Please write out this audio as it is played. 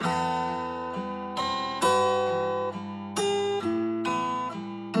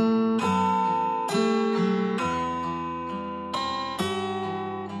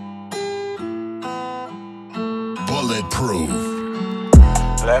Bulletproof.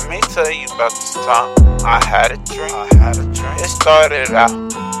 Let me tell you about this time I had a dream. It started out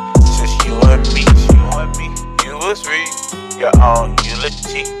just you and me. You was reading your own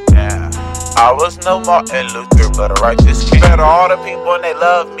eulogy. Yeah. I was no Martin Luther, but a righteous king. Better all the people and they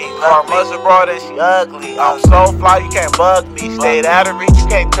love me. Karma's abroad and she ugly. I'm so fly, you can't bug me. Stayed out of reach, you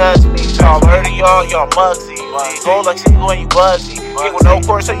can't touch me. So I'm hurting y'all mugsy. Go like single when you buzzy. King with no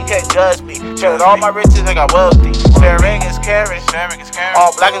court, so you can't judge me. Shared all my riches, I got wealthy. Sharing is caring.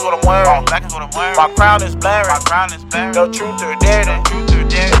 All black is what I'm wearing. My crown is blaring. No truth or daring.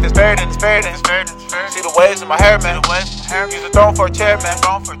 If it's fair, then it's fair. See the waves in my hair, man. Use the throne for a chairman.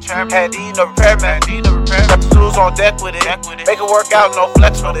 Had D, no repairman. Got the tools on deck with it. Make it work out, no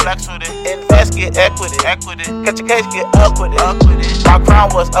flex with it. Invest, get equity. Catch a case, get up with it. My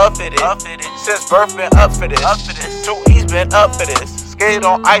crown was up for this. Since birth, been up for this. 2 E's been up for this. Skate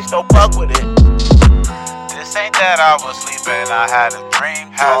on ice, no puck with it. This ain't that I was sleeping, I had a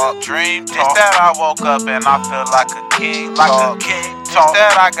dream. Just that I woke up and I feel like a king. Just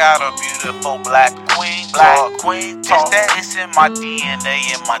that I got a beautiful black queen. Just that it's in my DNA,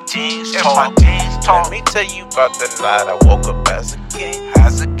 in my genes. Let me tell you about the night I woke up as a king.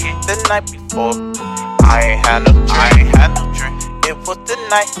 The night before, I ain't had no dream. It was the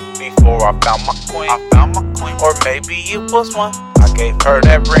night before I found my queen. Or maybe it was one. I gave her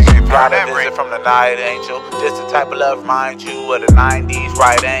that ring. Got a visit from the night angel. Just the type of love, mind you, of the 90s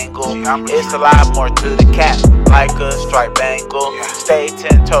right angle. It's a lot more to the cat, like a striped angle. Stay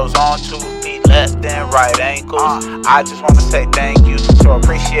 10 toes on 2 feet less than right ankles. I just want to say thank you. Show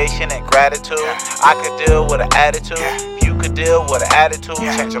appreciation and gratitude. I could deal with an attitude. You could deal with an attitude.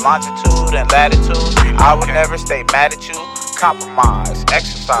 Change your longitude and latitude. I would never stay mad at you. Compromise,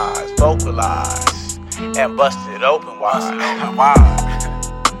 exercise, vocalize, and bust it open wide.